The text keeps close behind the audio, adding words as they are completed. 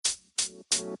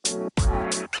Hello,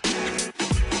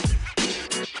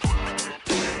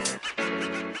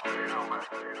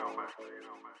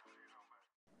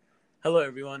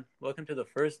 everyone. Welcome to the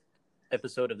first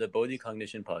episode of the Bodhi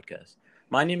Cognition Podcast.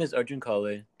 My name is Arjun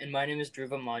Kale. And my name is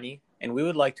Dhruva Mani. And we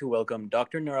would like to welcome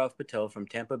Dr. Nirav Patel from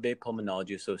Tampa Bay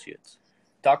Pulmonology Associates.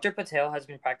 Dr. Patel has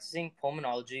been practicing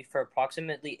pulmonology for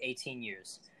approximately 18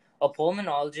 years. A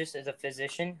pulmonologist is a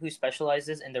physician who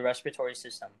specializes in the respiratory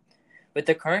system. With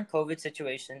the current COVID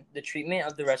situation, the treatment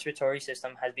of the respiratory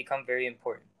system has become very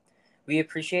important. We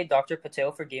appreciate Dr.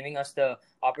 Patel for giving us the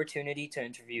opportunity to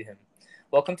interview him.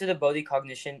 Welcome to the Bodhi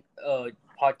Cognition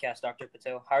podcast, Dr.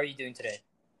 Patel. How are you doing today?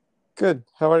 Good.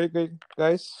 How are you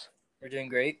guys? We're doing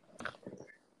great.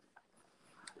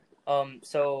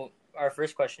 So our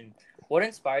first question, what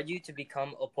inspired you to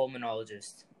become a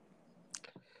pulmonologist?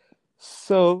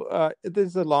 So it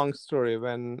is a long story.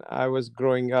 When I was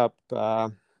growing up,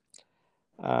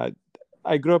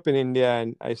 I grew up in India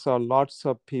and I saw lots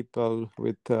of people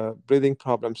with breathing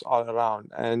problems all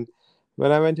around. And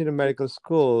when I went into medical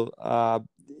school,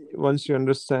 once you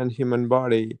understand human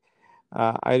body,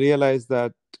 I realized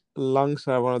that lungs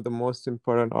are one of the most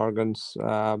important organs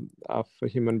of a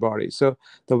human body. So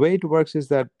the way it works is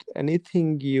that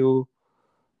anything you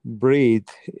breathe,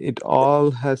 it all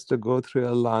has to go through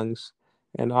your lungs,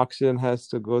 and oxygen has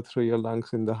to go through your lungs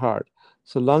in the heart.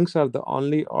 So lungs are the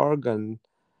only organ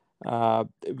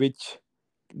which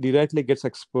directly gets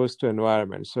exposed to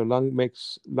environment. So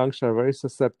lungs are very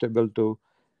susceptible to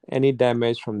any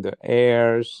damage from the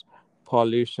airs,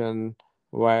 pollution,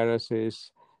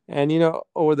 viruses. And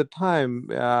over the time,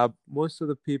 most of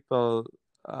the people,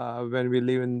 when we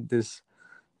live in this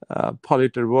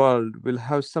polluted world, will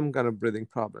have some kind of breathing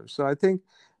problem. So I think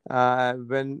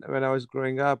when I was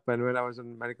growing up and when I was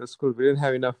in medical school, we didn't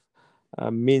have enough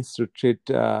means to treat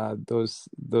those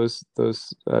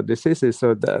diseases.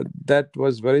 So that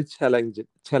was very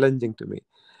challenging to me.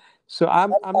 So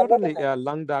I'm not only a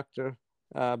lung doctor,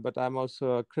 but I'm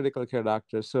also a critical care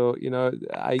doctor. So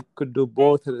I could do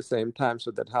both at the same time.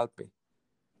 So that helped me.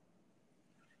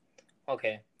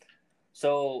 Okay.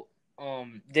 So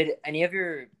did any of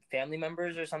your family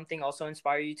members or something also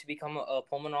inspire you to become a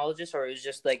pulmonologist, or is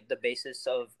just like the basis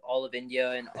of all of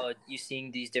India and you seeing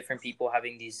these different people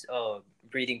having these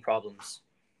breathing problems?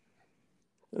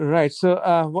 Right. So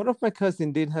one of my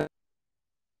cousins did have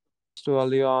to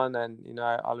early on, and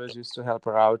I always used to help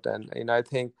her out, and I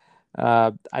think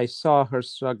I saw her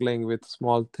struggling with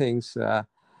small things,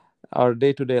 our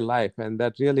day-to-day life, and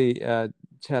that really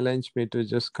challenged me to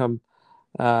just come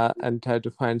and try to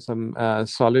find some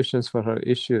solutions for her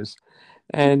issues.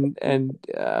 And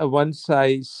once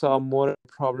I saw more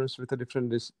problems with the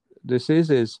different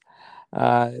diseases,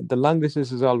 the lung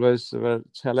diseases always were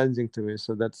challenging to me.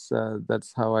 So that's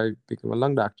how I became a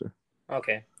lung doctor.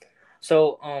 Okay.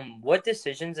 So what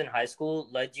decisions in high school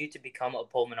led you to become a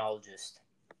pulmonologist?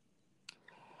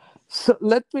 So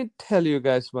let me tell you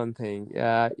guys one thing.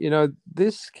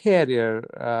 This career,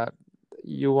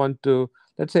 you want to,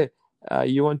 let's say,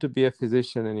 you want to be a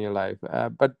physician in your life,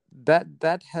 but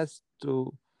that has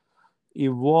to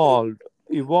evolve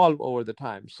over the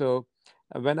time. So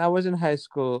when I was in high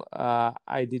school,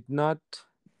 I did not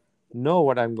know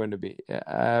what I'm going to be,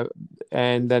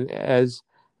 and then as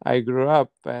I grew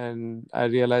up and I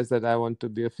realized that I want to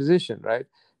be a physician, right?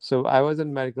 So I was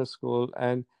in medical school,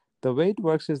 and the way it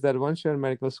works is that once you're in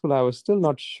medical school, I was still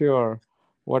not sure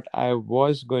what I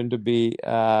was going to be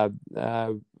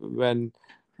when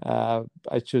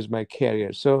I choose my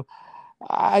career. So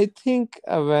I think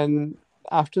when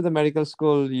after the medical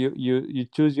school, you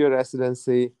choose your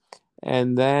residency,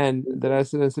 and then the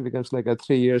residency becomes like a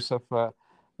 3 years of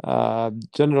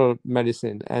general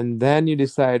medicine, and then you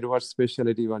decide what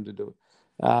specialty you want to do.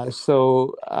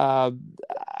 So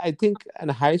I think in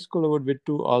high school it would be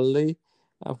too early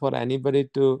for anybody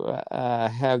to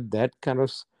have that kind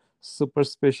of super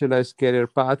specialized career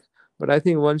path. But I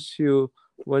think once you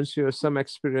have some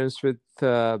experience with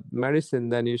medicine,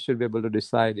 then you should be able to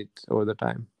decide it over the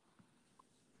time.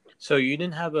 So you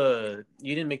didn't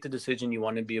make the decision you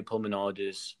wanted to be a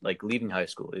pulmonologist like leaving high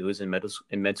school. It was in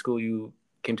med school you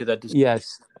came to that decision?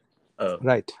 Yes. Oh.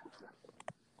 Right.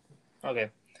 Okay.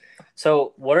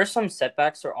 So what are some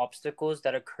setbacks or obstacles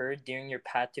that occurred during your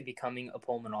path to becoming a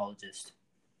pulmonologist?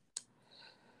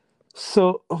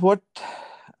 So what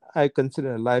I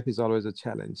consider life is always a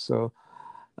challenge. So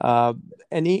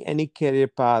any career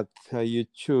path you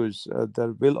choose,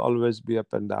 there will always be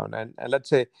up and down. And let's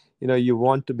say you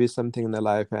want to be something in the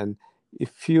life, and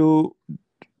if you're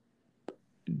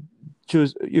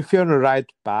on the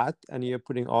right path and you're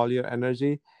putting all your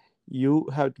energy, you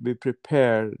have to be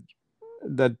prepared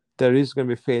that there is going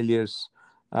to be failures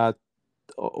uh,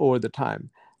 over the time.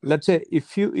 Let's say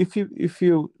if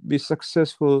you be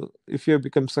successful, if you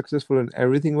become successful in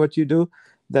everything what you do,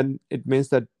 then it means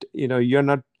that you're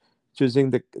not choosing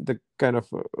the kind of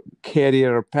career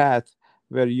or path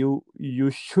where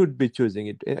you should be choosing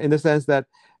it, in the sense that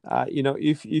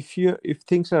if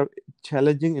things are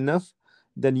challenging enough,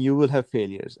 then you will have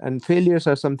failures, and failures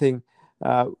are something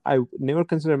I never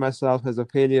consider myself as a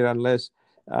failure unless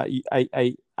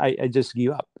I just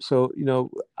give up. So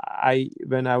I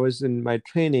when I was in my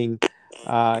training,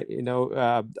 I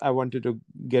wanted to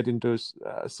get into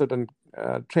certain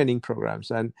training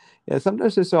programs, and yeah,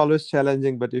 sometimes it's always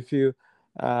challenging. But if you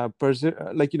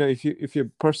if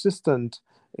you're persistent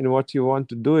in what you want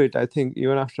to do it, I think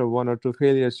even after one or two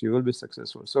failures, you will be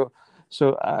successful. So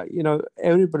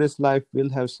everybody's life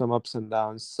will have some ups and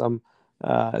downs.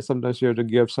 Sometimes you have to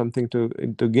give up something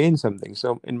to gain something.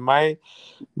 So in my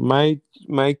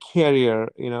career,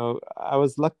 I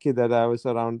was lucky that I was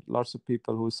around lots of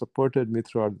people who supported me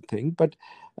throughout the thing. But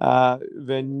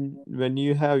when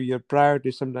you have your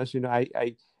priorities, sometimes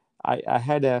I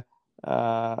had a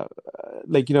uh,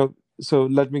 so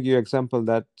let me give you an example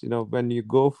that when you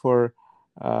go for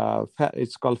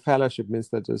it's called fellowship, means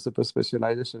that it's super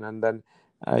specialization, and then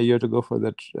you have to go for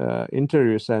the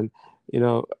interviews. And you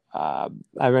know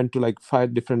I went to like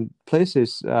 5 different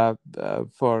places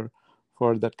for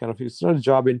that kind of, it's not a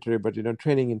job interview, but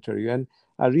training interview. And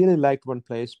I really liked one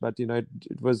place, but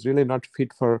it was really not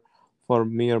fit for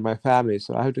me or my family,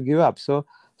 so I have to give up. So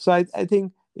I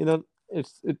think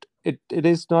it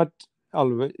is not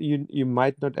always, you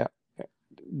might not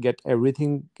get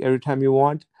everything every time you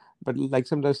want, but like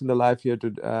sometimes in the life you have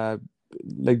to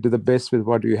like do the best with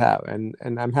what you have, and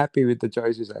I'm happy with the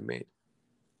choices I made.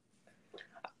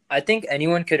 I think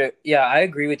anyone could, yeah, I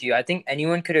agree with you. I think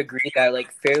anyone could agree that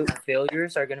like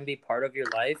failures are going to be part of your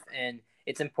life, and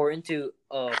it's important to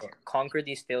conquer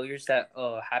these failures that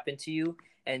happen to you,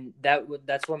 and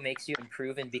that's what makes you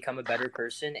improve and become a better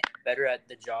person, better at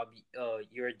the job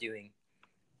you're doing.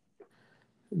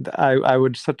 I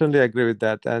would certainly agree with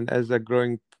that. And as a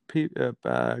growing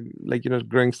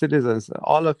growing citizens,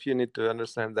 all of you need to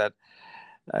understand that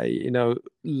uh, you know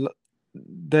l-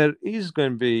 there is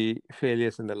going to be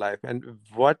failures in the life, and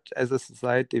what as a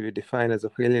society we define as a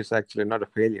failure is actually not a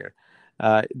failure.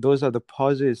 Those are the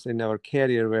pauses in our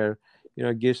career where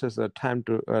it gives us a time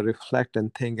to reflect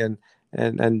and think,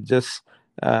 and just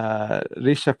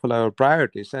reshuffle our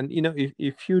priorities. And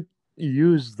if you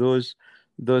use those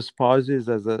pauses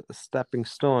as a stepping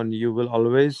stone, you will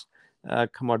always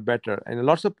come out better. And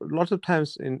lots of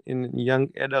times in young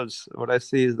adults, what I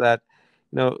see is that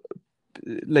you know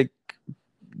like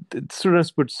the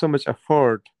students put so much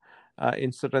effort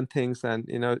in certain things, and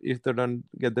if they don't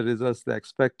get the results they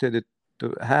expected it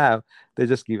to have, they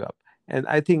just give up. And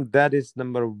I think that is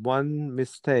number one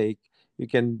mistake you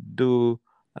can do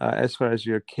as far as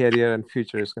your career and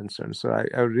future is concerned. So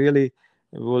I really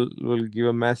will give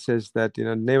a message that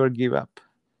never give up.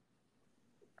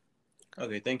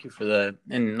 Okay, thank you for that.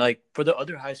 And like for the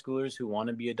other high schoolers who want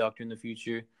to be a doctor in the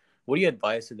future, what do you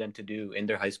advise to them to do in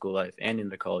their high school life and in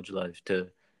their college life to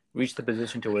reach the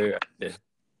position to where you're at today?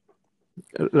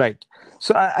 Right.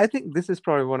 So I think this is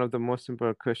probably one of the most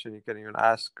important questions you can even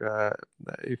ask,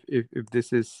 if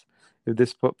this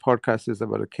podcast is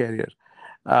about a career.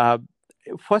 Uh,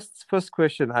 first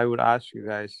question I would ask you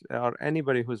guys, or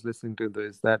anybody who's listening to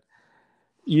this, that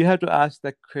you have to ask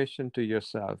that question to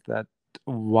yourself, that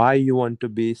why you want to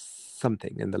be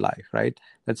something in the life, right?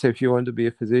 Let's say if you want to be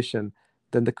a physician,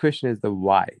 then the question is the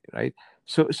why, right?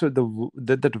 So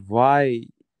that why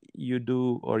you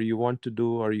do, or you want to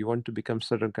do, or you want to become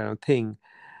certain kind of thing,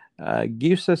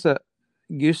 gives us a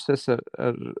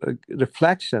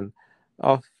reflection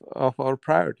of our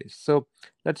priorities. So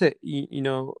let's say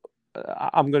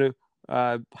I'm going to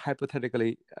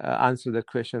hypothetically answer the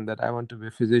question that I want to be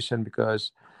a physician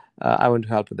because I want to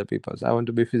help other people. So I want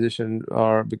to be a physician,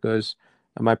 or because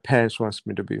my parents wants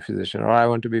me to be a physician, or I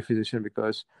want to be a physician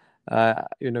because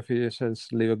physicians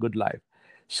live a good life.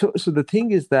 So the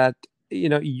thing is that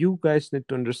you guys need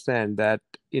to understand that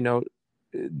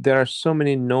there are so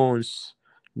many knowns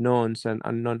and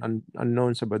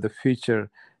unknowns about the future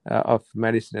of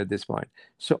medicine at this point.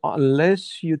 So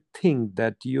unless you think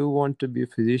that you want to be a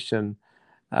physician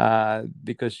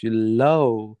because you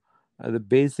love the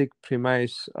basic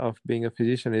premise of being a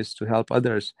physician is to help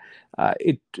others,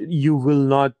 you will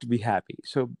not be happy.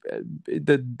 So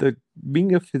the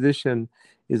being a physician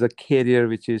is a career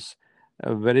which is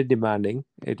very demanding.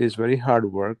 It is very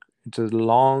hard work. It's a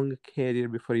long career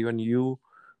before even you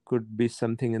could be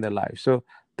something in the life. So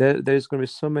there's going to be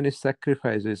so many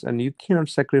sacrifices, and you cannot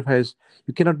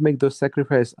make those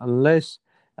sacrifices unless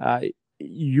uh,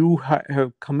 you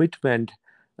have commitment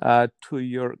to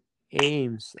your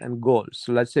aims and goals.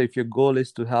 So let's say if your goal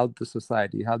is to help the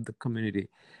society, help the community,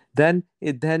 then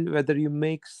whether you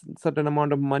make certain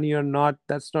amount of money or not,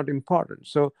 that's not important.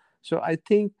 So I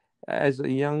think as a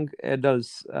young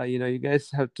adults, you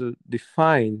guys have to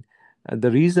define the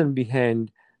reason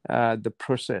behind the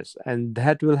process, and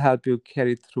that will help you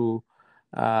carry through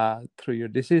your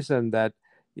decision. That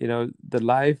the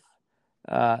life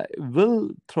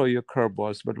will throw you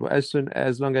curveballs, but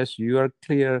as long as you are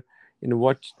clear in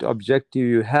what objective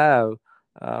you have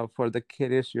for the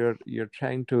careers you're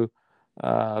trying to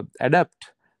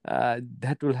adapt,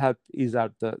 that will help ease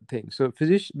out the thing. So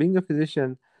being a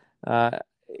physician, uh,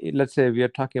 let's say we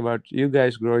are talking about you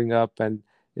guys growing up, and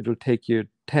it will take you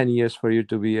 10 years for you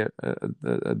to be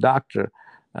a doctor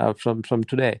from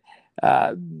today.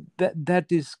 uh, that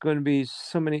is going to be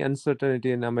so many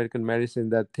uncertainty in American medicine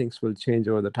that things will change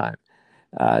over the time.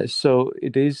 So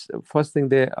it is first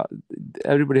thing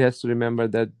everybody has to remember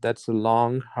that that's a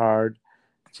long, hard,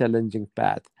 challenging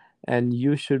path, and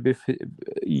you should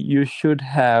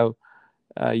have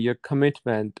your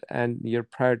commitment and your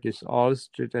priorities all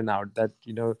straightened out. That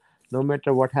no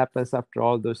matter what happens after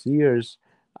all those years,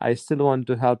 I still want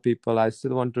to help people, I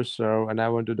still want to serve, and I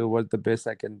want to do what the best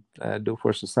I can do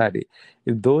for society.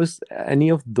 If any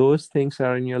of those things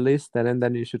are in your list,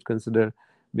 then you should consider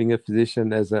being a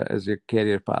physician as your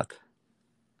career path.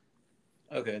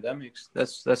 Okay,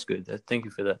 that's good. Thank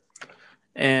you for that.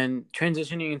 And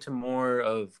transitioning into more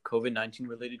of COVID-19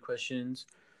 related questions,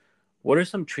 what are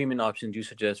some treatment options you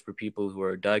suggest for people who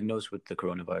are diagnosed with the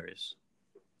coronavirus?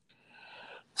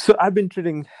 So I've been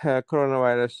treating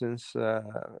coronavirus since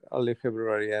early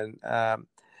February, and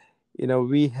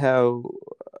we have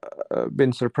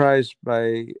been surprised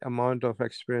by amount of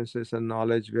experiences and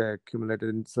knowledge we have accumulated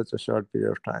in such a short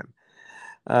period of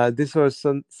time. This was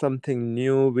something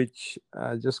new which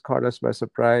just caught us by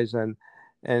surprise, and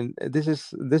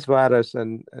this virus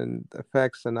and the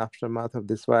effects and aftermath of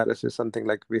this virus is something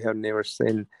like we have never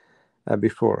seen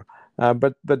before.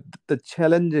 But the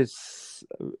challenge is,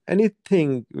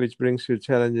 anything which brings you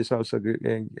challenges also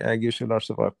gives you lots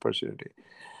of opportunity.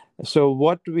 So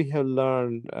what we have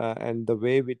learned and the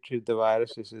way we treat the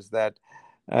viruses is that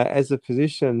as a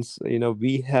physicians,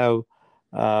 we have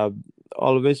uh,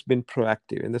 always been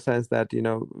proactive in the sense that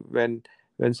when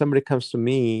somebody comes to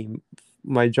me,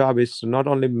 my job is to not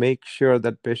only make sure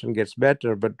that patient gets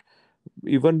better, but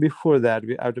even before that,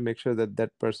 we have to make sure that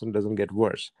that person doesn't get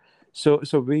worse. So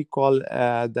we call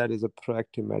that is a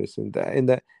proactive medicine.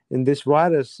 In this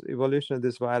virus evolution of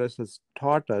this virus has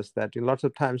taught us that in lots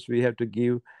of times we have to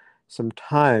give some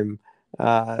time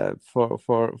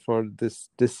for this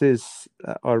disease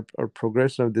or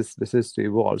progression of this disease to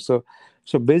evolve. So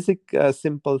basic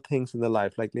simple things in the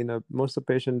life, like most of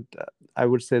the patient, I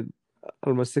would say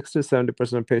almost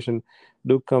 60-70% of patient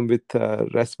do come with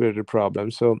respiratory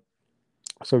problems. So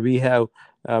we have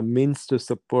means to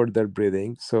support their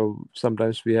breathing. So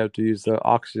sometimes we have to use the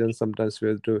oxygen, sometimes we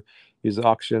have to use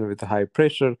oxygen with high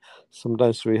pressure,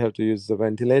 sometimes we have to use the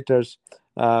ventilators.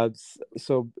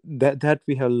 So that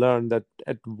we have learned that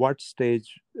at what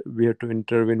stage we have to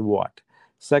intervene what.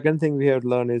 Second thing we have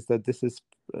learned is that this is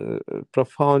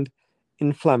profound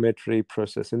inflammatory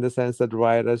process, in the sense that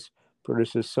virus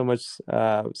produces so much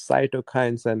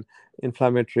cytokines and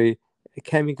inflammatory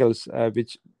chemicals,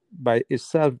 which by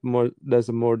itself does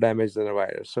more damage than a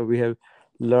virus. So we have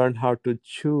learned how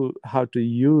to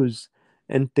use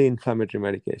anti-inflammatory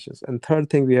medications. And third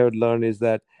thing we have learned is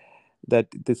that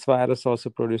this virus also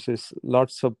produces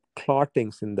lots of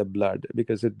clottings in the blood,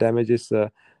 because it damages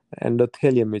the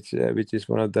endothelium, which is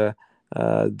one of the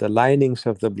linings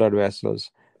of the blood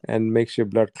vessels, and makes your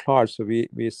blood clot. So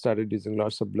we started using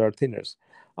lots of blood thinners.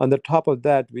 On the top of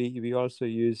that, we also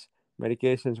use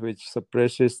medications which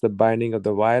suppresses the binding of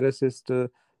the viruses to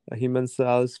human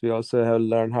cells. We also have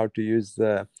learned how to use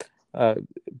the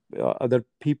other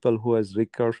people who has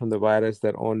recovered from the virus,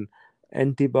 their own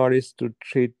antibodies to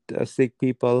treat sick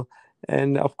people.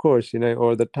 And of course,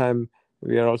 over the time,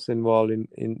 we are also involved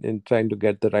in trying to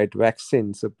get the right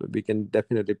vaccine, so we can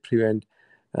definitely prevent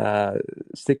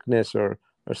sickness or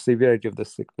severity of the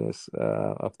sickness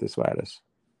of this virus.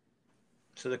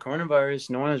 So the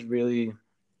coronavirus, no one has really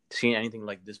seen anything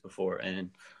like this before. And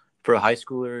for a high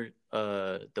schooler,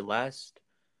 the last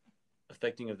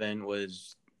affecting event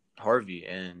was Harvey,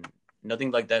 and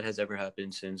nothing like that has ever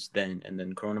happened since then. And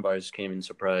then coronavirus came in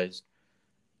surprise.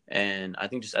 And I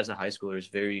think just as a high schooler, it's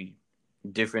very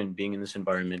different being in this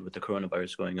environment with the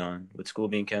coronavirus going on, with school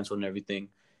being canceled and everything.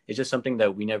 it's just something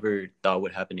that we never thought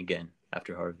would happen again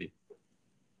after Harvey.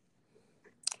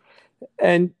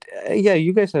 And yeah,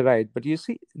 you guys are right, but you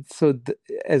see, so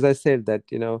as I said that,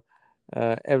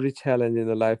 every challenge in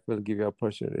the life will give you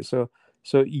opportunity.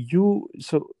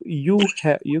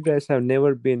 You guys have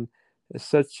never been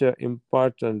such a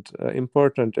important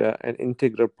and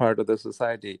integral part of the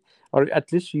society, or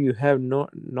at least you have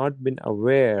not been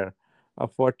aware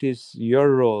of what is your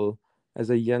role as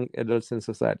a young adults in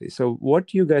society. So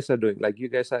what you guys are doing, like you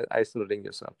guys are isolating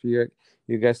yourself, you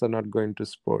guys are not going to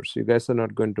sports, you guys are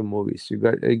not going to movies, you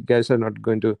guys are not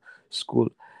going to school.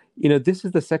 This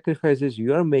is the sacrifices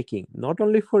you are making, not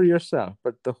only for yourself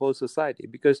but the whole society,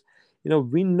 because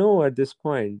we know at this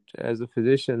point as the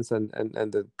physicians and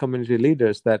the community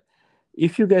leaders that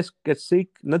if you guys get sick,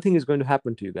 nothing is going to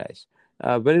happen to you guys.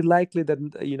 Very likely that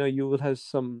you will have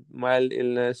some mild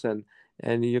illness,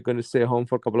 and you're going to stay home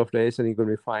for a couple of days and you're going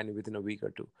to be fine within a week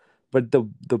or two. But the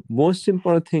most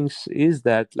important things is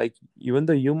that, like, even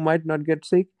though you might not get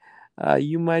sick,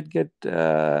 you might get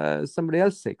somebody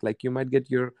else sick. Like you might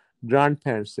get your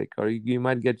grandparents sick, or you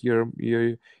might get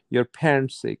your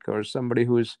parents sick, or somebody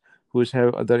who's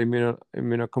have other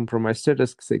immunocompromised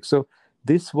status sick. So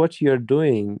this, what you're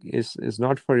doing is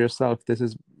not for yourself. This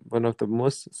is one of the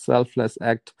most selfless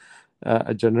act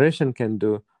a generation can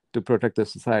do to protect the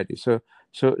society. So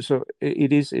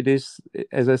it is,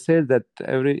 as I said, that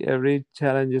every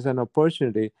challenge is an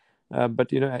opportunity.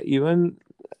 But even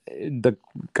the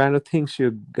kind of things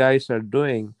you guys are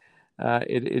doing,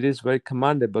 it is very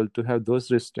commendable to have those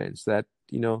restraints. That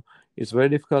it's very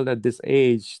difficult at this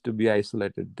age to be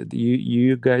isolated. That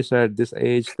you guys are at this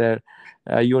age that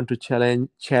you want to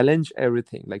challenge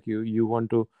everything. Like you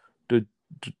want to to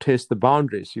test the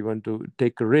boundaries. You want to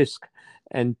take a risk,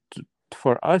 and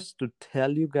for us to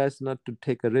tell you guys not to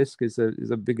take a risk is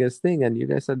a biggest thing. And you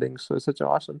guys are doing such an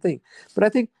awesome thing. But I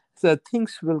think the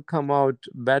things will come out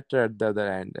better at the other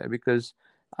end, because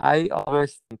I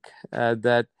always think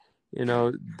that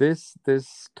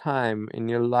this time in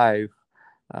your life,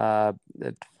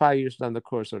 that 5 years down the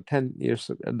course or 10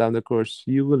 years down the course,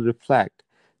 you will reflect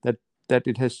that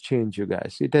it has changed you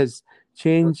guys. It has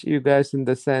changed you guys in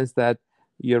the sense that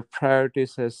your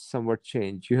priorities has somewhat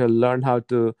changed. You have learned how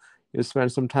to you spend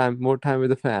some more time with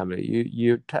the family.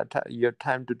 Your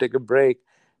time to take a break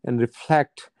and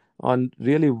reflect on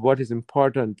really what is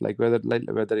important, like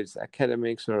whether it's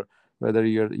academics, or whether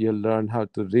you learn how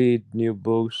to read new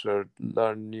books or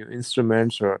learn new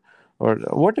instruments, or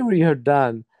whatever you have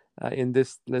done in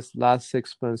this last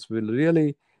 6 months will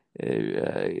really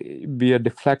be a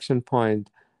deflection point,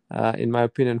 in my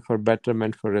opinion, for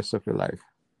betterment for the rest of your life.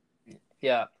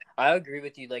 Yeah, I agree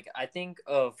with you. Like, I think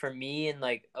for me, and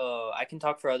like I can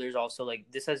talk for others also, like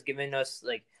this has given us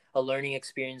like a learning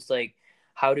experience, like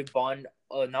how to bond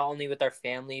not only with our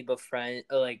family but friend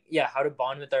like yeah, how to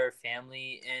bond with our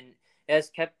family. And it has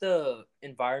kept the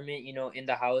environment, in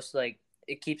the house, like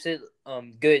it keeps it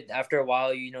good. After a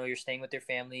while, you're staying with your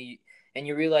family and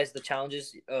you realize the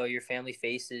challenges your family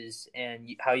faces and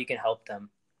how you can help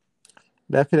them.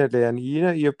 Definitely, and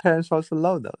your parents also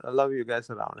love you guys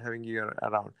around, having you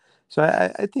around. So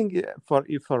I think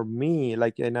for me,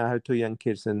 like, I have two young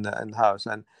kids in the house,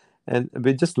 and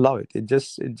we just love it. It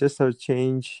just has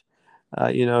changed,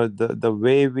 the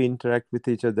way we interact with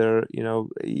each other.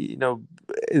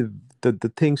 Eh,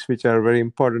 the things which are very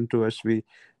important to us, we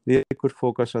really could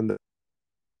focus on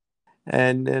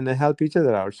and help each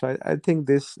other out. So I think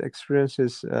this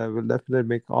experiences will definitely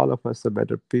make all of us the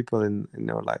better people in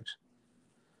our lives.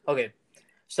 Okay.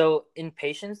 So, in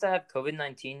patients that have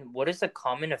COVID-19, what is the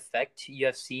common effect you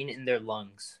have seen in their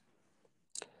lungs?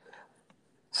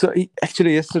 So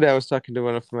actually, yesterday I was talking to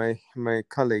one of my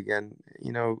colleague, and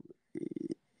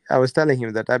I was telling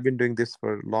him that I've been doing this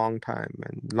for a long time,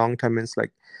 and long time means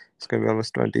like it's going to be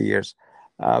almost 20 years.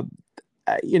 Uh,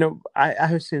 I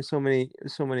have seen so many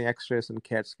X-rays and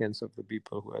CAT scans of the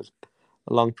people who has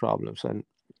lung problems, and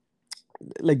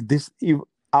like this,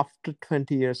 after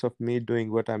 20 years of me doing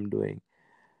what I'm doing,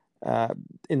 uh,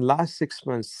 in last 6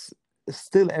 months,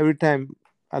 still every time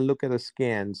I look at the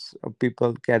scans of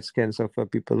people, CAT scans of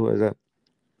people who has a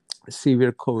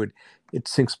severe COVID, it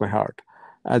sinks my heart.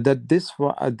 That this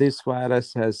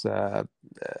virus has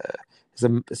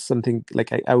something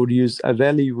like I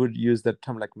rarely would use that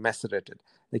term, like macerated.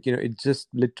 Like it just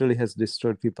literally has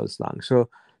destroyed people's lungs. So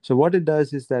what it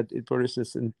does is that it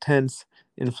produces intense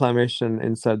inflammation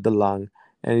inside the lung,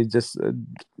 and it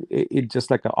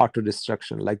just like an auto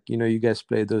destruction. Like you guys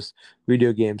play those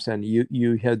video games, and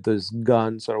you have those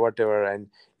guns or whatever, and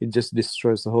it just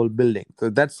destroys the whole building.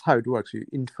 So that's how it works.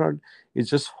 In front,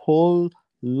 it's just whole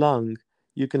lung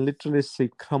you can literally see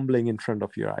crumbling in front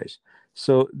of your eyes.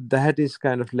 So that is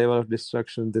kind of level of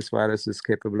destruction this virus is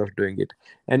capable of doing it.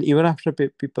 And even after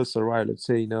people survive, let's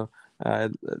say,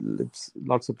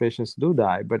 lots of patients do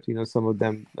die, but some of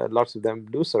them, lots of them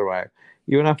do survive.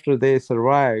 Even after they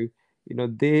survive,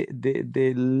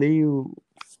 they leave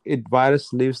it.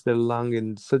 Virus leaves their lung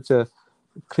in such a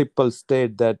crippled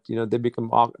state that they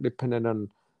become dependent on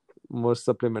more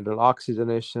supplemental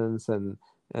oxygenations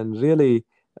and really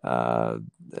uh,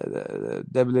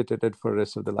 debilitated for the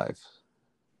rest of the life.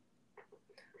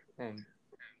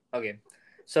 Okay.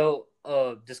 So,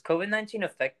 does COVID-19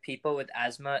 affect people with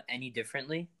asthma any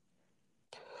differently?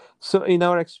 So in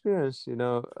our experience,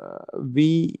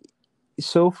 we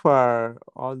so far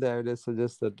all the evidence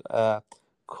suggests that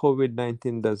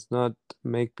COVID-19 does not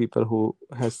make people who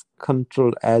has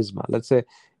controlled asthma. Let's say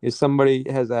if somebody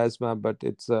has asthma, but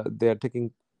it's they are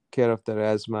taking care of their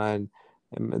asthma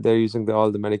and they're using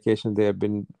all the medication they have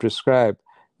been prescribed,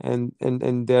 and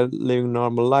they're living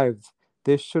normal lives,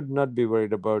 they should not be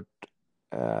worried about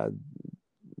uh,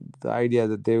 the idea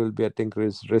that they will be at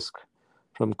increased risk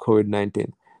from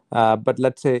COVID-19. But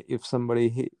let's say if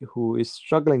somebody who is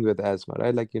struggling with asthma,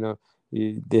 right, like,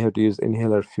 they have to use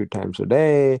inhaler a few times a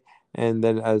day, and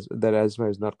then as their asthma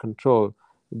is not controlled,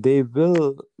 they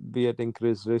will be at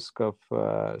increased risk of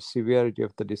severity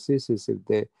of the diseases if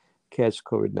they catch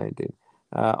COVID-19.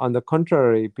 On the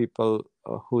contrary, people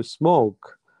who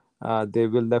smoke, they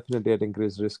will definitely at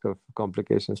increased risk of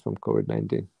complications from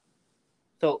COVID-19.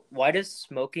 So, why does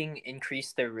smoking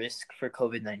increase the risk for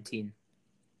COVID-19?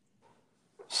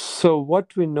 So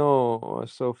what we know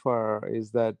so far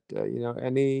is that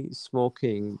any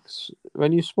smoking,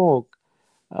 when you smoke,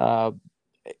 uh,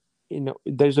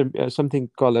 there's something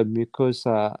called a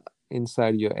mucosa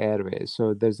inside your airway.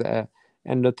 So there's a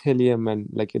endothelium and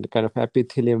like a kind of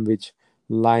epithelium which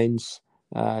lines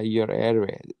your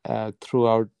airway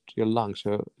throughout your lungs.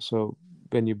 So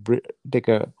when you take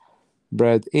a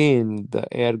breath in, the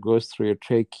air goes through your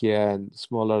trachea and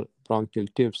smaller bronchial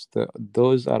tubes.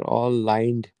 Those are all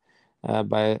lined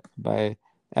by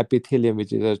epithelium,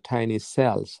 which is a tiny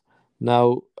cells.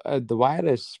 Now, the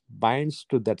virus binds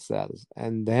to that cells,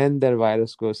 and then the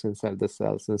virus goes inside the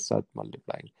cells and start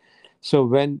multiplying. So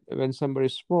when somebody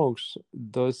smokes,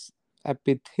 those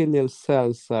epithelial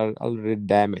cells are already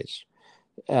damaged.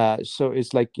 So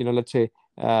it's like, let's say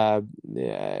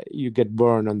you get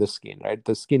burned on the skin, right?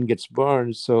 The skin gets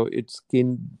burned, so its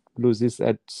skin loses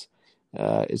its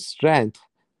strength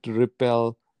to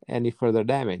repel any further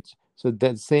damage. So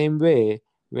that same way,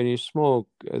 when you smoke,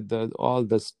 all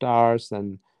the stars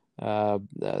and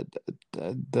the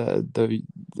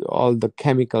all the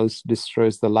chemicals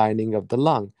destroys the lining of the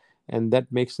lung, and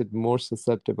that makes it more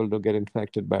susceptible to get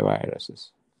infected by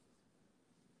viruses.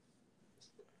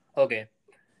 Okay.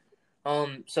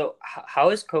 So how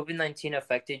has COVID-19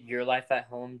 affected your life at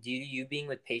home due to you being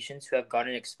with patients who have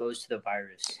gotten exposed to the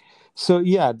virus? So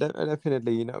yeah,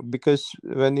 definitely, because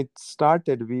when it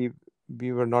started, we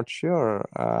were not sure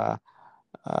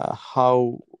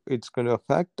how it's going to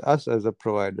affect us as a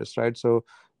providers, right? So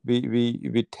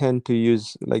we tend to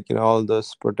use, like, all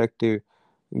those protective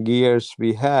gears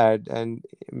we had, and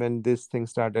when this thing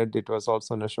started, it was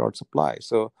also in a short supply.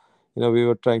 So we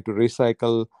were trying to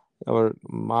recycle our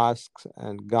masks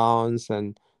and gowns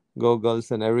and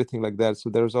goggles and everything like that. So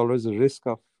there was always a risk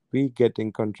of we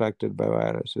getting contracted by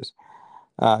viruses.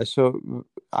 So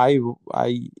I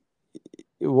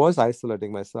was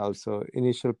isolating myself. So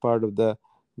initial part of the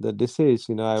disease,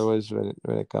 I was, when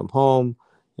I come home,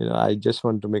 I just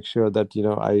want to make sure that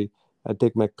I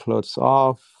take my clothes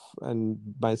off and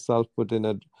myself put in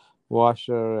a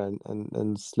washer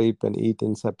and sleep and eat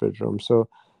in separate rooms. So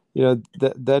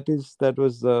that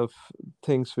was the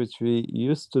things which we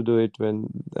used to do it when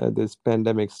this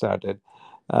pandemic started.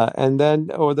 And then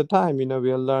over the time, we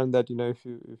all learned that if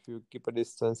you keep a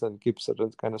distance and keep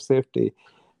certain kind of safety,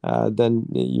 then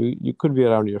you could be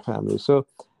around your family. So,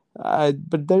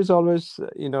 but there's always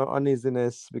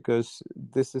uneasiness, because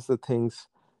this is the things.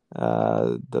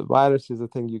 The virus is the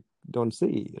thing you don't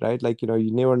see, right? Like,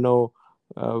 you never know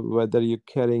whether you're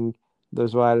carrying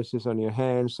those viruses on your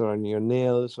hands or on your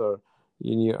nails or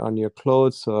on your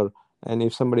clothes, and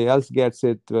if somebody else gets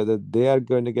it, whether they are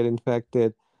going to get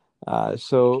infected.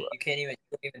 So You can't even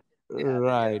they have it. Yeah.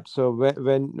 right. So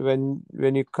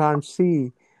when you can't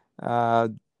see uh,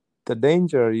 the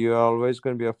danger, you're always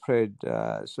going to be afraid.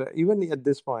 So even at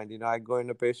this point, I go in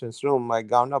a patient's room, I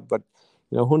gown up, but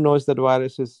who knows that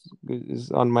virus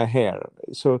is on my hair?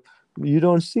 So you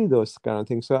don't see those kind of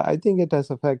things. So I think it has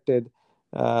affected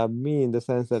me in the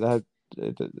sense that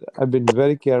I've been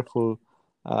very careful.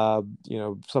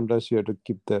 Sometimes you have to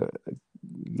keep the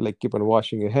like keep on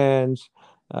washing your hands,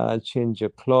 change your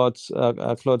clothes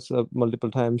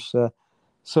multiple times.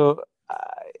 So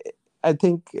I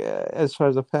think as far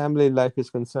as the family life is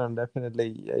concerned,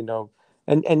 definitely,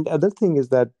 and other thing is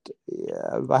that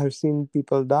I have seen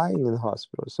people dying in the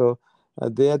hospital. So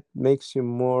that makes you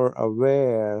more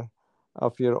aware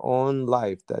of your own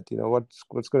life. That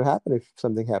what's going to happen if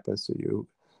something happens to you.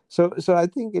 So I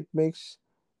think it makes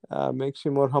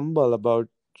you more humble about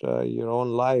your own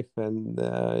life and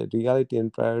reality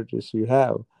and priorities you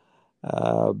have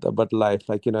about life.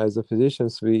 Like as a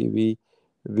physicians, we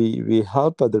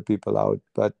help other people out,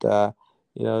 but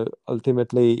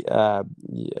ultimately,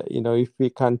 if we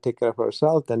can't take care of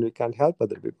ourselves, then we can't help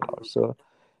other people out. So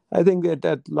I think that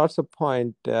at lots of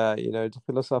point, it's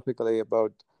philosophically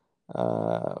about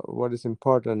what is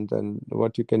important and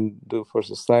what you can do for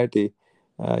society.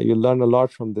 You learn a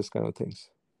lot from this kind of things.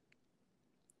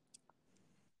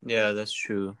 Yeah, that's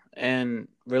true. And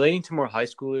relating to more high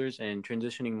schoolers and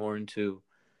transitioning more into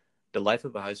the life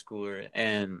of a high schooler,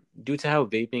 and due to how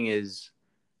vaping is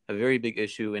a very big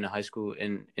issue in a high school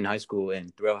in high school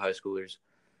and throughout high schoolers,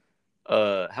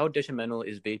 how detrimental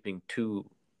is vaping to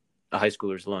a high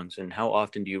schooler's lungs, and how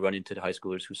often do you run into the high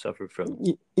schoolers who suffer from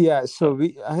Yeah, so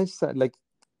I started like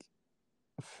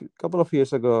a couple of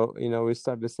years ago. We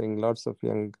started seeing lots of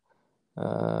young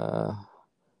uh,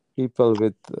 people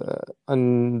with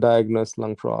undiagnosed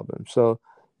lung problems. So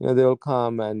they will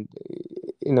come, and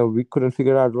we couldn't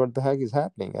figure out what the heck is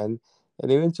happening, and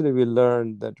eventually we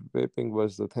learned that vaping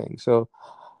was the thing. So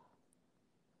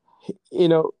you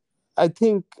know I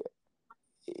think,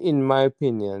 in my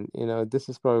opinion, this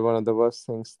is probably one of the worst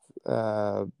things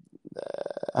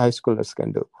high schoolers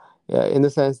can do. Yeah, in the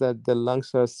sense that the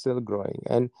lungs are still growing,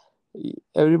 and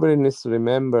everybody needs to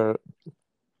remember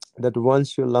that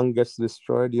once your lung gets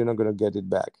destroyed, you're not going to get it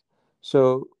back.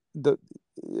 So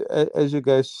as you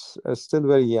guys are still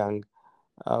very young,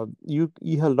 you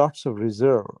have lots of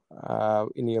reserve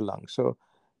in your lungs. So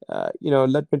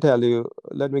let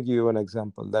me give you an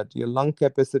example that your lung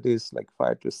capacity is like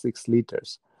 5 to 6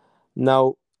 liters.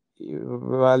 Now,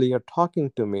 while you're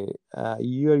talking to me,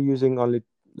 you're using only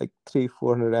like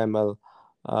 300-400 ml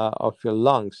of your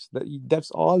lungs.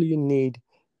 That's all you need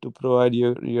to provide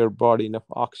your body enough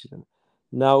oxygen.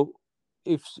 Now,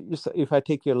 if I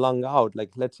take your lung out, like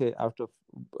let's say out of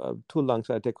 2 lungs,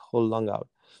 I take whole lung out,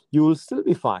 you will still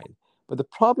be fine. But the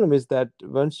problem is that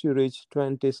once you reach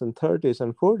 20s and 30s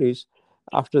and 40s,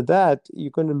 after that,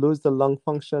 you're going to lose the lung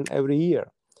function every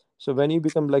year. So when you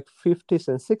become like 50s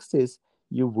and 60s,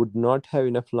 you would not have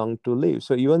enough lung to live.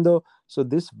 So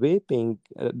this vaping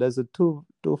does a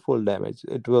twofold damage.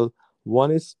 It will,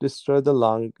 one is destroy the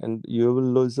lung, and you will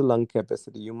lose the lung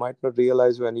capacity. You might not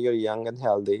realize when you're young and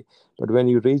healthy, but when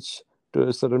you reach to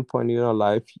a certain point in your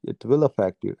life, it will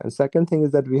affect you. And second thing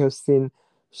is that we have seen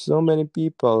so many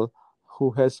people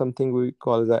who has something we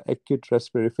call the acute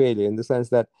respiratory failure, in the sense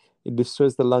that it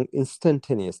destroys the lung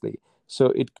instantaneously. So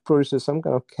it produces some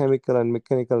kind of chemical and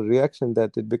mechanical reaction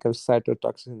that it becomes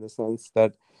cytotoxic, in the sense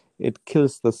that it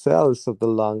kills the cells of the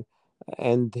lung.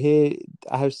 And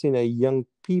I have seen a young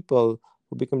people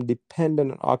who become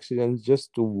dependent on oxygen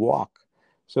just to walk.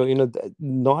 So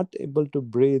not able to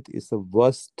breathe is the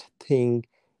worst thing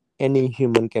any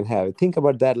human can have. Think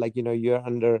about that. Like you're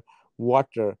under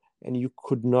water and you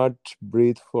could not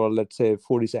breathe for, let's say,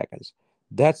 40 seconds.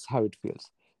 That's how it feels.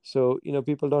 So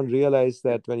people don't realize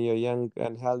that when you're young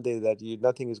and healthy, that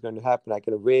nothing is going to happen. I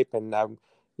can vape, and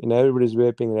everybody's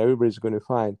vaping and everybody's going to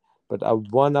fine. But a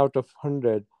 1 out of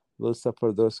 100 will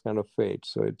suffer those kind of fate.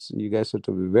 So you guys have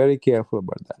to be very careful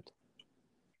about that.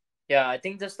 Yeah, I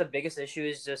think that's the biggest issue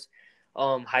is just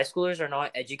high schoolers are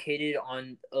not educated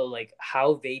on like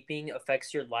how vaping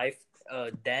affects your life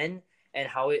then and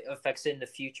how it affects it in the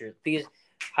future. Because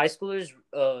high schoolers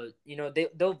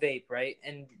they'll vape, right?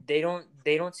 And they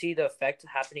don't see the effect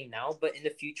happening now, but in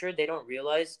the future they don't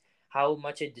realize how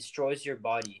much it destroys your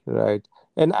body. Right.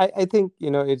 And I think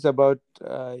it's about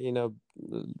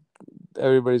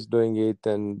everybody's doing it,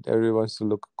 and everyone wants to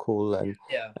look cool, and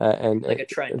Yeah, and like a a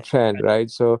trend. trend, right?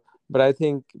 So, but I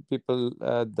think people,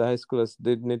 the high schoolers,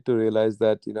 did need to realize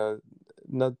that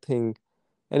nothing,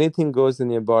 anything goes in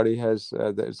your body has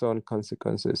its own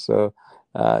consequences. So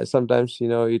sometimes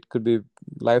it could be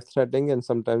life threatening, and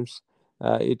sometimes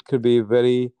it could be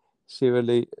very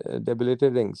severely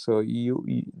debilitating. So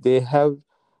they have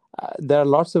there are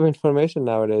lots of information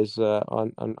nowadays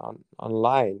on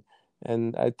online,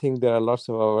 and I think there are lots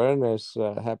of awareness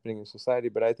happening in society.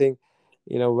 But I think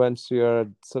once you're at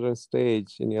a certain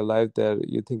stage in your life, that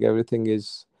you think everything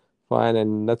is fine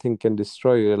and nothing can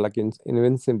destroy you, like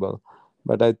invincible.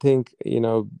 But I think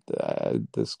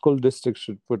the school district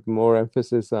should put more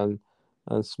emphasis on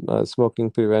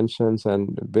smoking preventions and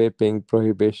vaping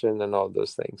prohibition and all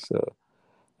those things. So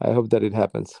I hope that it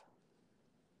happens.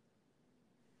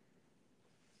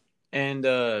 And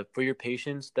for your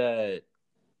patients that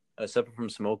suffer from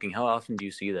smoking, how often do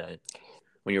you see that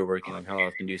when you're working? Like, how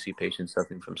often do you see patients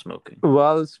suffering from smoking?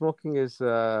 Well, smoking is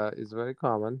very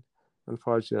common,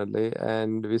 unfortunately,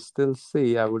 and we still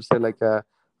see, I would say, like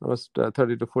almost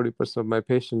 30 to 40% of my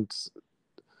patients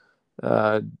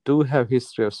do have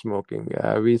history of smoking.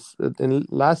 In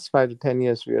last 5 to 10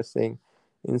 years, we are seeing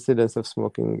incidence of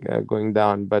smoking going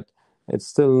down, but it's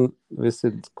still we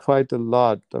see quite a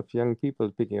lot of young people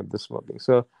picking up the smoking.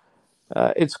 So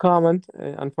it's common,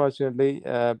 unfortunately,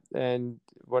 and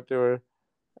whatever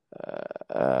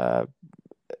uh,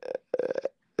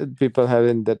 people have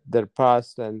in their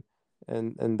past and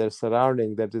their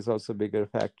surrounding, that is also a bigger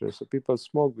factor. So people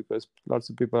smoke because lots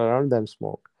of people around them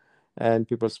smoke, and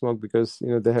people smoke because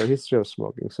they have a history of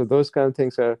smoking. So those kind of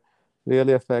things are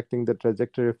really affecting the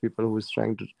trajectory of people who's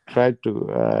try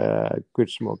to quit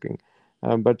smoking.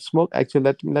 But smoke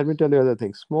actually, let me tell you other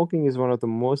things. Smoking is one of the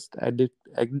most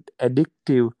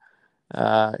addictive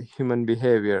human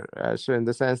behavior. So in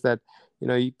the sense that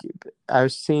you,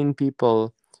 I've seen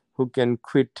people who can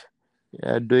quit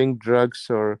doing drugs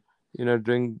or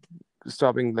doing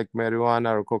stopping like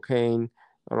marijuana or cocaine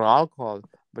or alcohol,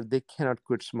 but they cannot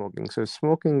quit smoking. So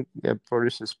smoking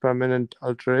produces permanent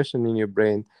alteration in your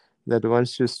brain that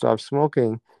once you stop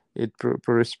smoking, it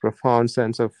produces profound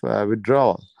sense of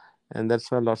withdrawal, and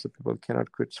that's why lots of people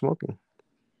cannot quit smoking.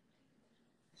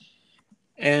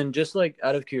 And just like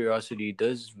out of curiosity,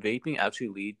 does vaping actually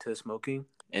lead to smoking?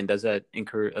 And does that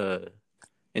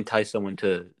entice someone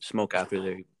to smoke after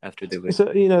they vape?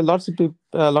 So lots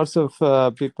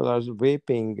of people are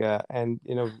vaping, and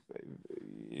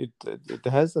it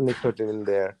has the nicotine in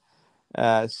there.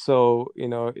 So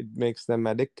it makes them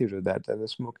addicted to that, and the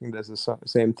smoking does the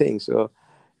same thing. So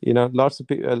lots of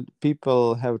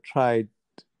people have tried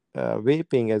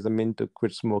vaping as a mean to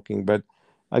quit smoking, but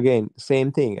again,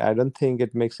 same thing. I don't think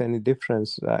it makes any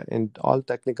difference in all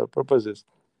technical purposes.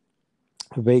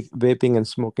 Vaping and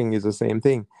smoking is the same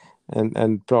thing,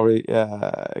 and probably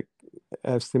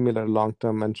have similar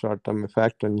long-term and short-term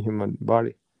effect on human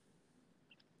body.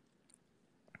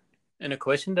 And a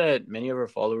question that many of our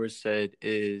followers said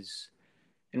is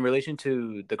in relation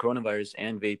to the coronavirus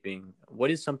and vaping,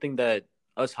 what is something that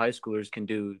us high schoolers can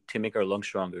do to make our lungs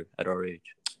stronger at our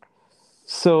age?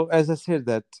 So as I said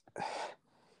that,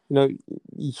 you know,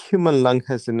 human lung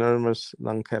has enormous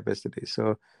lung capacity.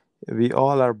 So we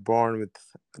all are born with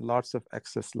lots of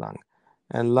excess lung,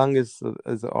 and lung is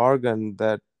an organ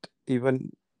that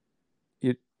even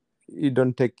you you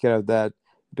don't take care of that,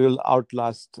 it will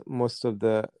outlast most of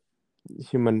the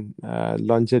human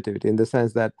longevity, in the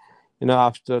sense that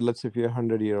after, let's say, if you're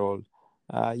 100-year-old,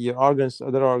 your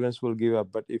other organs will give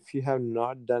up, but if you have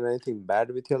not done anything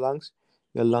bad with your lungs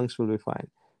will be fine.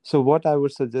 So what I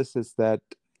would suggest is that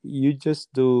you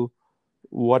just do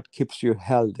what keeps you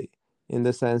healthy, in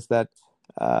the sense that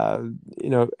uh, you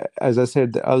know as I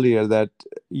said earlier, that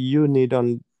you need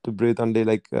on to breathe only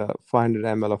like 500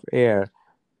 ml of air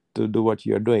to do what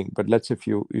you're doing. But let's say if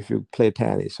you play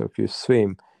tennis, or if you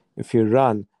swim, if you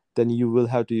run, then you will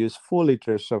have to use 4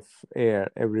 liters of air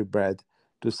every breath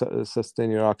to sustain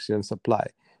your oxygen supply.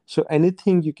 So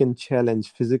anything you can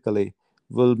challenge physically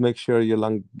will make sure your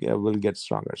lung will get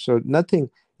stronger. So nothing.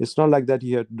 It's not like that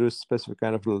you have to do specific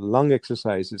kind of lung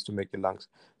exercises to make your lungs.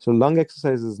 So lung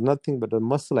exercise is nothing but a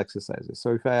muscle exercises.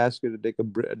 So if I ask you to take a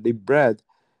deep breath,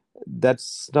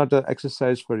 that's not an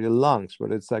exercise for your lungs,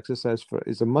 but it's a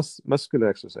muscular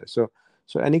exercise.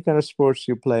 So any kind of sports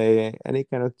you play, any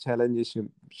kind of challenges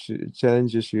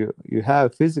you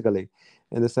have physically,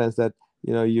 in the sense that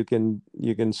you can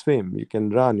swim, you can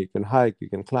run, you can hike, you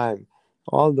can climb,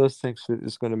 all those things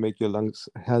is going to make your lungs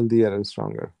healthier and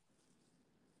stronger.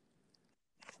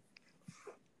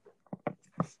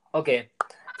 Okay,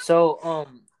 so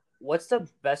what's the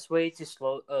best way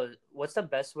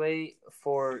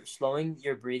for slowing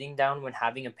your breathing down when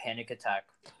having a panic attack?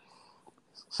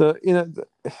 So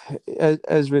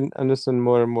as we understand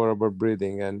more and more about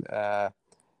breathing and uh,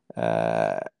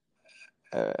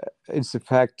 its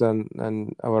effect on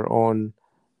our own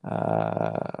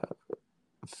uh,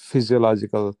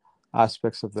 physiological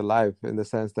aspects of the life, in the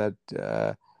sense that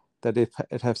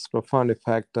it has profound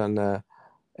effect on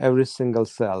every single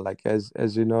cell. Like as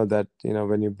you know that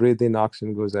when you breathe in,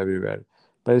 oxygen goes everywhere,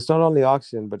 but it's not only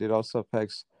oxygen, but it also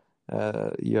affects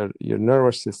your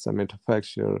nervous system. It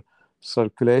affects your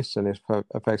circulation. It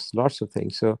affects lots of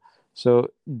things. So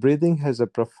breathing has a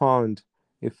profound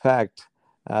effect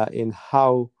in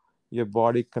how your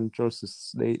body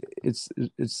controls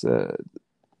its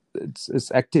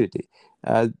activity.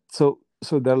 So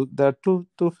there are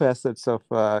two facets of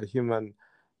human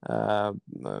uh,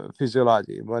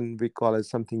 physiology. One we call it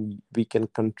something we can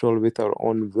control with our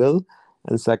own will,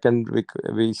 and second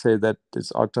we say that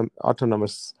it's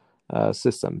autonomous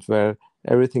systems where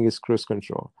everything is cruise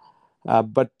control.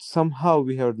 But somehow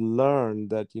we have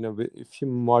learned that if you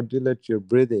modulate your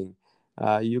breathing,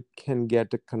 you can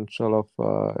get a control of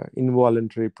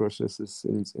involuntary processes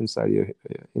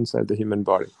inside the human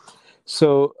body.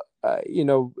 So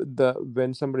the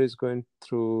when somebody is going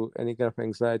through any kind of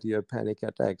anxiety or panic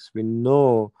attacks, we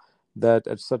know that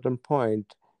at certain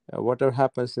point, whatever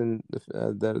happens in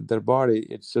their body,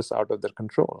 it's just out of their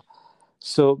control.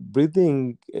 So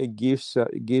breathing gives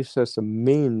us a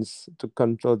means to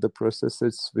control the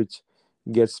processes which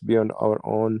gets beyond our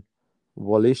own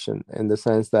volition, in the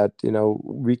sense that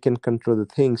we can control the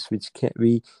things which can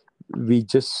we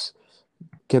just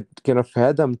cannot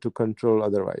fathom to control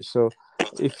otherwise. So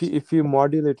if you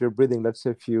modulate your breathing, let's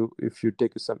say if you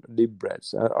take some deep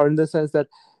breaths, or in the sense that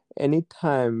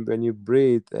anytime when you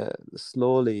breathe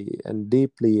slowly and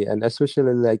deeply, and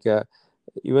especially like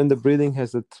even the breathing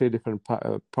has a three different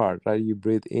part, right? You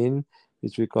breathe in,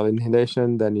 which we call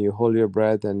inhalation, then you hold your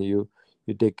breath, and you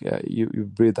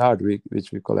breathe out,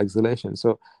 which we call exhalation.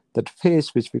 So that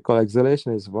phase which we call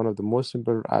exhalation is one of the most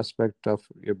important aspect of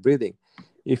your breathing.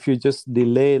 If you just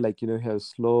delay, like have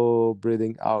slow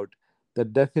breathing out,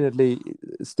 that definitely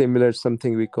stimulates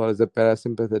something we call as the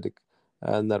parasympathetic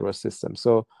nervous system.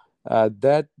 So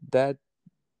that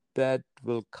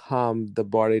will calm the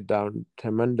body down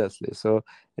tremendously. So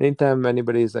anytime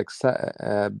anybody is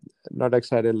not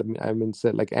excited, I mean,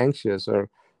 say like anxious or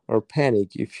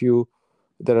panic, if you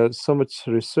there are so much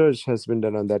research has been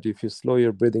done on that. If you slow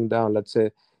your breathing down, let's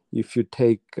say if you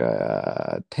take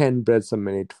 10 breaths a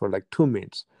minute for like 2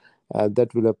 minutes,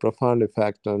 that will have a profound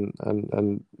effect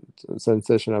on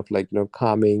sensation of like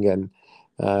calming and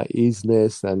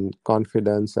easiness and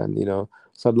confidence, and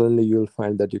suddenly you'll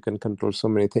find that you can control so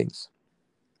many things.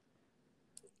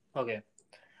 Okay.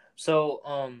 So,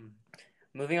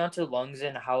 moving on to lungs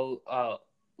and how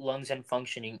lungs and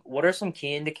functioning. What are some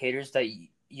key indicators that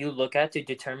you look at to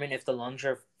determine if the lungs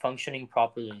are functioning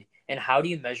properly, and how do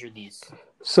you measure these?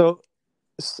 So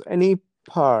any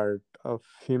part of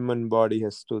human body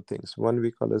has two things. One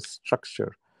we call a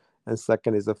structure, and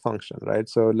second is a function, right?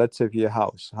 So let's say if your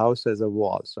house has a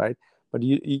walls, right? But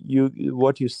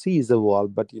what you see is a wall,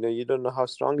 but you don't know how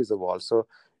strong is the wall. So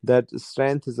that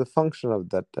strength is a function of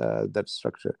that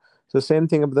structure. So same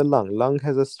thing about the lung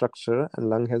has a structure and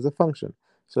lung has a function.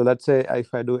 So let's say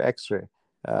if I do x-ray,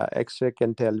 x-ray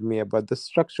can tell me about the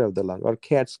structure of the lung, or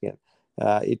CAT scan,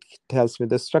 it tells me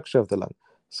the structure of the lung.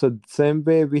 So same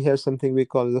way we have something we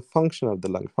call the function of the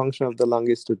lung. Function of the lung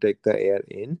is to take the air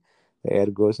in, the air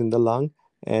goes in the lung,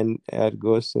 and air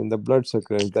goes in the blood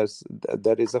circulation.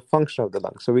 That is a function of the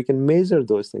lung. So we can measure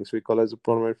those things. We call it as a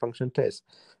pulmonary function test.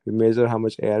 We measure how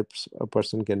much air a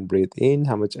person can breathe in,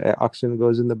 how much oxygen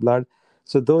goes in the blood.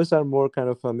 So those are more kind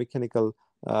of a mechanical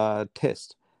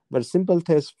test. But simple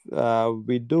test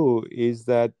we do is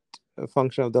that a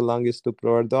function of the lung is to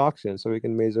provide the oxygen. So we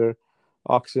can measure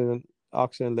oxygen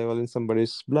level in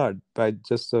somebody's blood by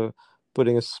just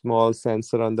putting a small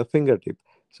sensor on the fingertip.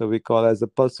 So we call as a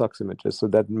pulse oximeter. So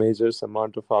that measures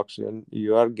amount of oxygen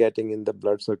you are getting in the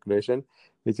blood circulation,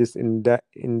 which is in the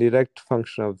indirect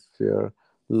function of your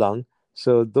lung.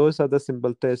 So those are the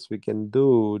simple tests we can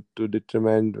do to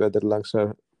determine whether lungs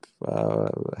are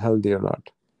healthy or not.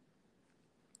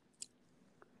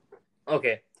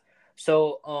 Okay.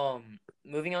 So,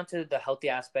 moving on to the healthy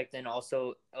aspect and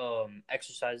also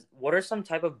exercise. What are some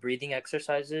type of breathing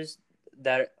exercises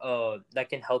that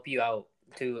can help you out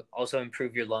to also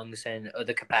improve your lungs and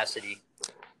the capacity?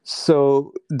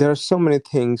 So there are so many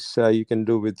things you can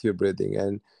do with your breathing,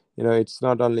 and it's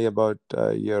not only about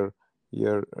your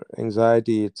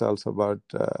anxiety. It's also about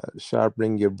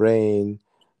sharpening your brain.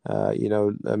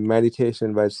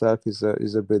 Meditation by itself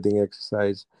is a breathing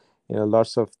exercise.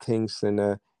 Lots of things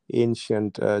in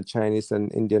ancient Chinese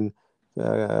and Indian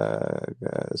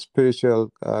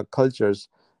spiritual cultures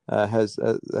has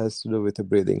to do with the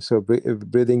breathing. So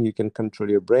breathing, you can control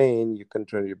your brain, you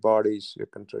control your bodies, you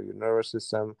control your nervous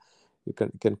system, you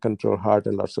can control heart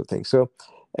and lots of things. So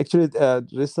actually,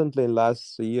 recently,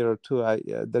 last year or two,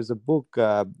 there's a book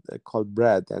called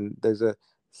Breath, and there's a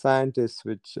scientist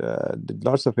which did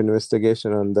lots of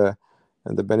investigation on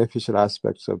the beneficial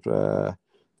aspects of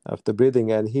the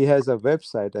breathing, and he has a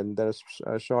website, and there's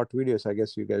short videos. I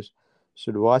guess you guys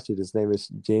should watch it. His name is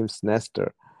James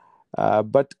Nestor,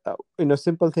 But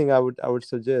simple thing I would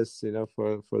suggest,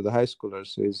 for the high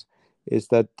schoolers is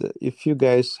that if you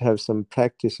guys have some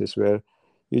practices where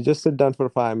you just sit down for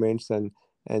 5 minutes and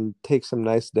take some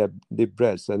nice deep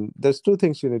breaths. And there's two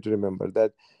things you need to remember,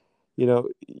 that you know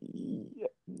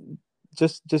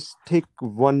just take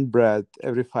one breath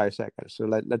every 5 seconds. So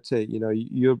let's say,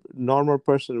 your normal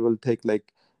person will take,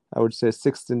 like, I would say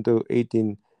 16 to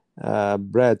 18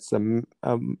 breaths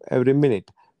every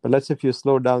minute. But let's say if you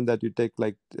slow down that, you take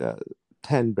like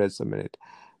 10 breaths a minute.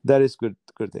 That is good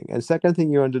thing. And second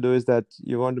thing you want to do is that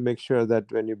you want to make sure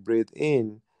that when you breathe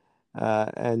in,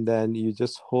 and then you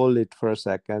just hold it for a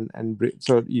second and breathe.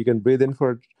 So you can breathe in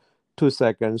for 2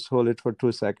 seconds, hold it for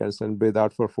 2 seconds, and breathe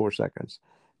out for 4 seconds.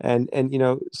 And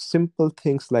simple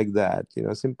things like that.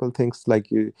 Simple things like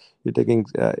you're taking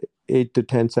 8 to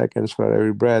 10 seconds for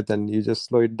every breath, and you just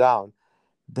slow it down.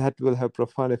 That will have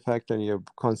profound effect on your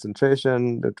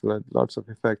concentration. That will have lots of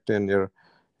effect in your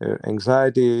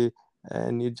anxiety,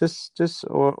 and you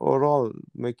overall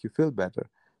make you feel better.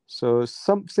 So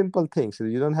some simple things.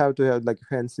 You don't have to have like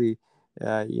fancy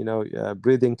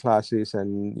breathing classes,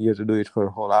 and you have to do it for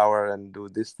a whole hour and do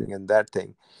this thing and that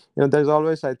thing. There's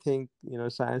always, I think,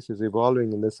 science is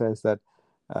evolving in the sense that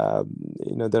um,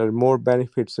 there are more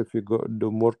benefits if you go do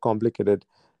more complicated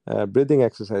breathing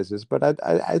exercises. But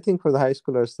I think for the high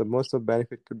schoolers, the most of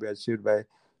benefit could be achieved by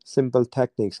simple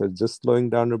techniques, or just slowing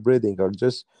down the breathing, or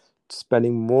just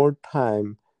spending more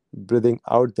time breathing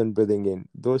out than breathing in.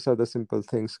 Those are the simple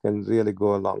things can really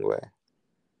go a long way.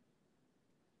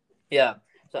 Yeah.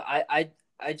 So I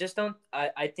just don't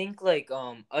I think like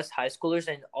us high schoolers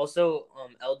and also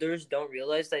elders don't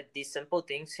realize that these simple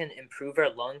things can improve our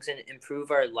lungs and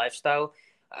improve our lifestyle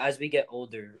as we get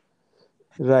older.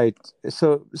 Right.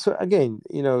 So again,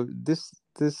 this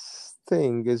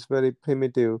thing is very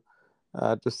primitive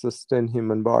to sustain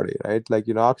human body, right? Like,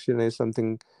 oxygen is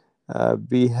something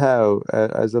we have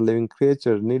as a living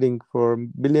creature needing for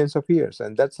billions of years,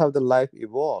 and that's how the life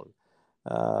evolved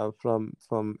from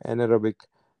anaerobic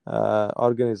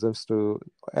organisms to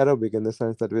aerobic, in the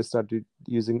sense that we started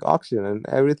using oxygen, and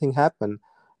everything happened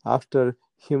after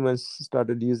humans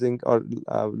started using, or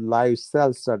live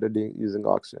cells started using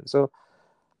oxygen. So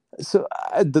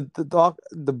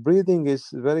the breathing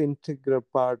is a very integral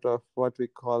part of what we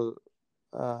call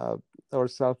uh,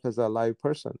 ourselves as a live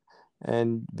person,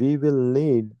 and we will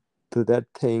need to that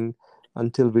thing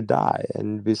until we die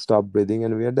and we stop breathing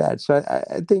and we are dead. So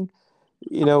I think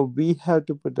we have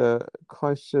to put a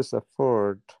conscious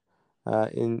effort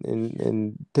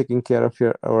in taking care of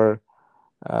our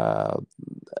uh,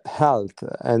 health,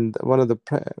 and one of the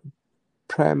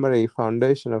primary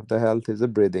foundation of the health is the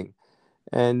breathing.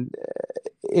 And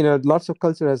lots of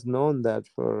culture has known that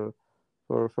for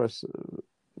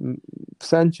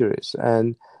centuries,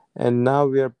 and now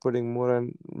we are putting more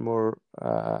and more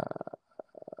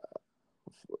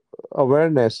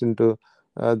awareness into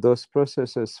those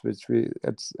processes, which we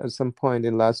at some point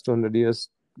in last 200 years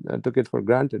took it for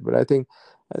granted. But I think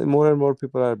more and more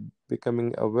people are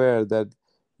becoming aware that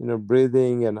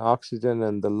breathing and oxygen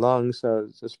and the lungs are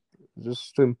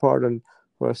just too important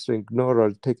for us to ignore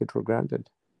or take it for granted.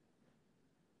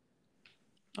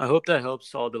 I hope that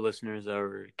helps all the listeners that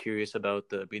are curious about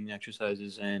the breathing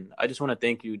exercises. And I just want to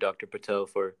thank you, Dr. Patel,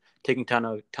 for taking time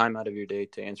out of your day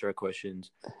to answer our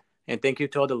questions. And thank you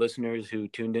to all the listeners who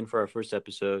tuned in for our first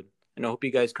episode. And I hope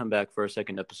you guys come back for our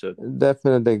second episode.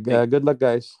 Definitely. Thank Good luck,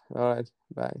 guys. All right.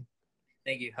 Bye.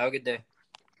 Thank you. Have a good day.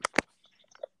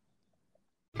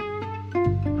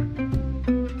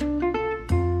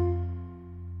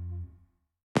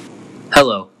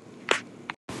 Hello.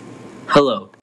 Hello.